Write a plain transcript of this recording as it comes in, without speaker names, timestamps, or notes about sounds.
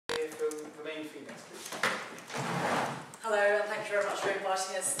Romayne Phoenix, please. Hello, and thank you very much for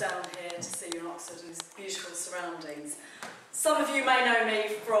inviting us down here to see you in Oxford and its beautiful surroundings. Some of you may know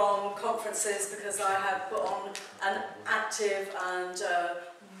me from conferences because I have put on an active and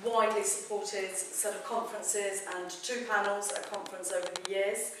widely supported set of conferences and 2 panels at conference over the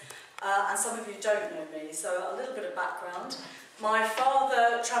years. And some of you don't know me, so a little bit of background. My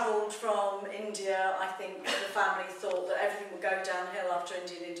father travelled from India. I think the family thought that everything would go downhill after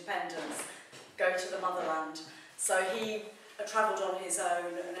Indian independence, go to the motherland. So he travelled on his own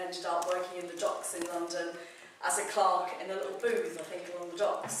and ended up working in the docks in London as a clerk in a little booth, I think, along the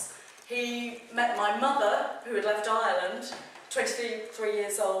docks. He met my mother, who had left Ireland, 23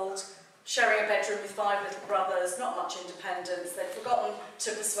 years old, sharing a bedroom with 5 little brothers, not much independence. They'd forgotten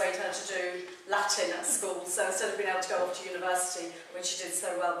to persuade her to do Latin at school, so instead of being able to go off to university when she did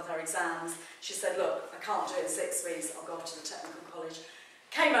so well with her exams, she said, look, I can't do it in 6 weeks, I'll go off to the technical college.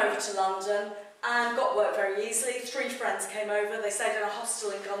 Came over to London and got work very easily. 3 friends came over, they stayed in a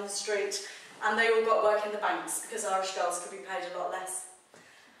hostel in Gun Street, and they all got work in the banks because Irish girls could be paid a lot less.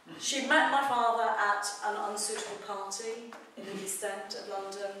 She met my father at an unsuitable party in the East End of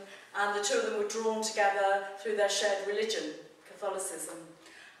London, and the 2 of them were drawn together through their shared religion, Catholicism.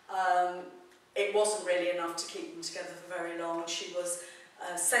 It wasn't really enough to keep them together for very long. She was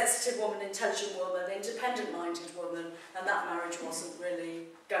a sensitive woman, intelligent woman, independent-minded woman, and that marriage wasn't really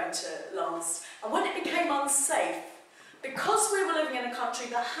going to last. And when it became unsafe, because we were living in a country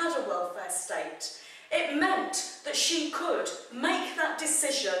that had a welfare state, it meant that she could make that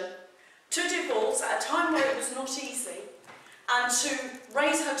decision to divorce at a time where it was not easy, and to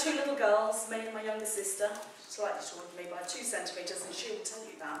raise her 2 little girls, me and my younger sister, slightly taller than me by 2 centimetres, and she will tell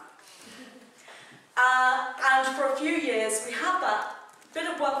you that. And for a few years we had that bit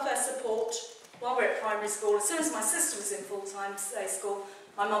of welfare support while we were at primary school. As soon as my sister was in full-time day school,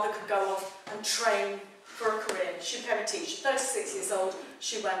 my mother could go off and train for a career. She became a teacher. 36 years old,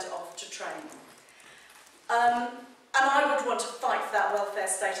 she went off to train. And I would want to fight for that welfare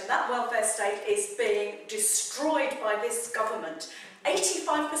state, and that welfare state is being destroyed by this government.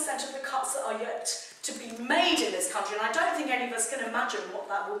 85% of the cuts that are yet to be made in this country, and I don't think any of us can imagine what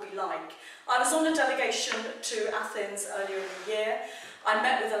that will be like. I was on a delegation to Athens earlier in the year. I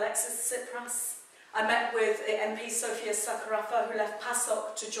met with Alexis Tsipras. I met with MP Sofia Sakorafa, who left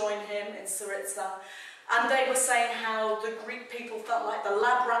PASOK to join him in Syriza. And they were saying how the Greek people felt like the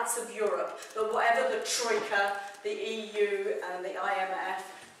lab rats of Europe, that whatever the Troika, the EU and the IMF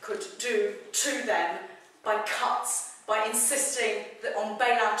could do to them by cuts, by insisting on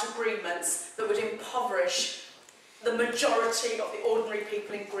bailout agreements that would impoverish the majority of the ordinary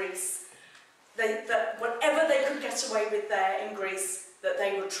people in Greece, that whatever they could get away with there in Greece, that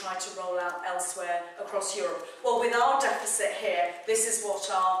they would try to roll out elsewhere across Europe. Well, with our deficit here, this is what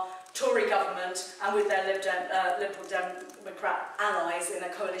our Tory government and with their Liberal Democrat allies in a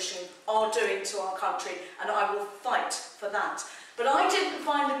coalition are doing to our country, and I will fight for that. But I didn't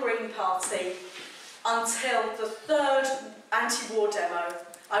find the Green Party until the 3rd anti-war demo.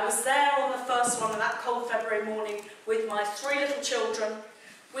 I was there on the first one on that cold February morning with my 3 little children,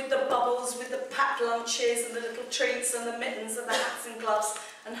 with the bubbles, with the packed lunches and the little treats and the mittens and the hats and gloves,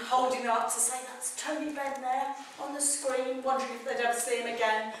 and holding them up to say, that's Tony Benn there on the screen, wondering if they'd ever see him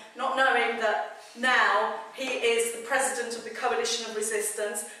again, not knowing that now he is the president of the Coalition of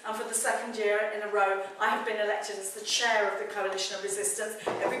Resistance, and for the 2nd year in a row I have been elected as the chair of the Coalition of Resistance.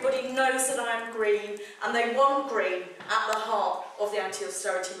 Everybody knows that I am Green, and they want Green at the heart of the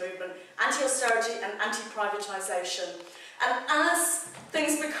anti-austerity movement, anti-austerity and anti-privatization. And as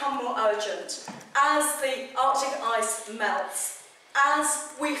things become more urgent, as the Arctic ice melts,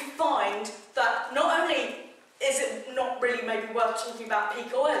 as we find that not only is it not really maybe worth talking about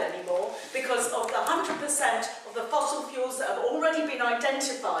peak oil anymore, because of the 100% of the fossil fuels that have already been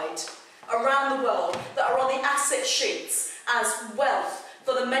identified around the world that are on the asset sheets as wealth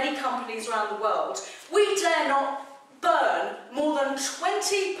for the many companies around the world, we dare not burn more than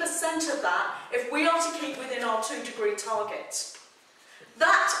 20% of that if we are to keep within our 2-degree target.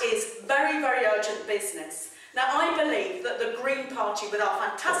 That is very, very urgent business. Now, I believe that the Green Party, with our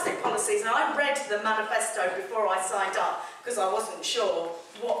fantastic policies, and I read the manifesto before I signed up because I wasn't sure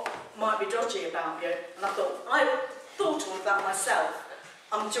what might be dodgy about you, and I thought all of that myself.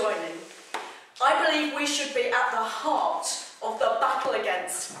 I'm joining. I believe we should be at the heart of the battle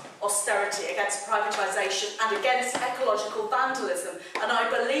against austerity, against privatisation and against ecological vandalism, and I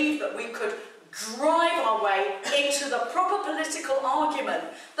believe that we could drive our way into the proper political argument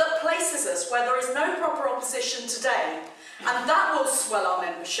that places us where there is no proper opposition today, and that will swell our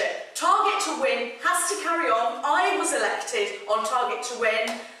membership. Target to Win has to carry on. I was elected on Target to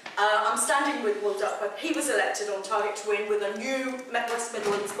Win I'm standing with Will Duckworth. He was elected on Target to Win with a new West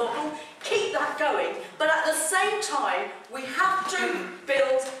Midlands model. Keep that going, but at the same time, we have to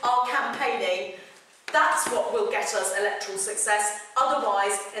build our campaigning. That's what will get us electoral success.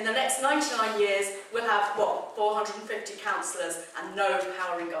 Otherwise, in the next 99 years, we'll have, what, 450 councillors and no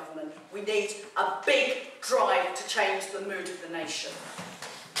power in government. We need a big drive to change the mood of the nation.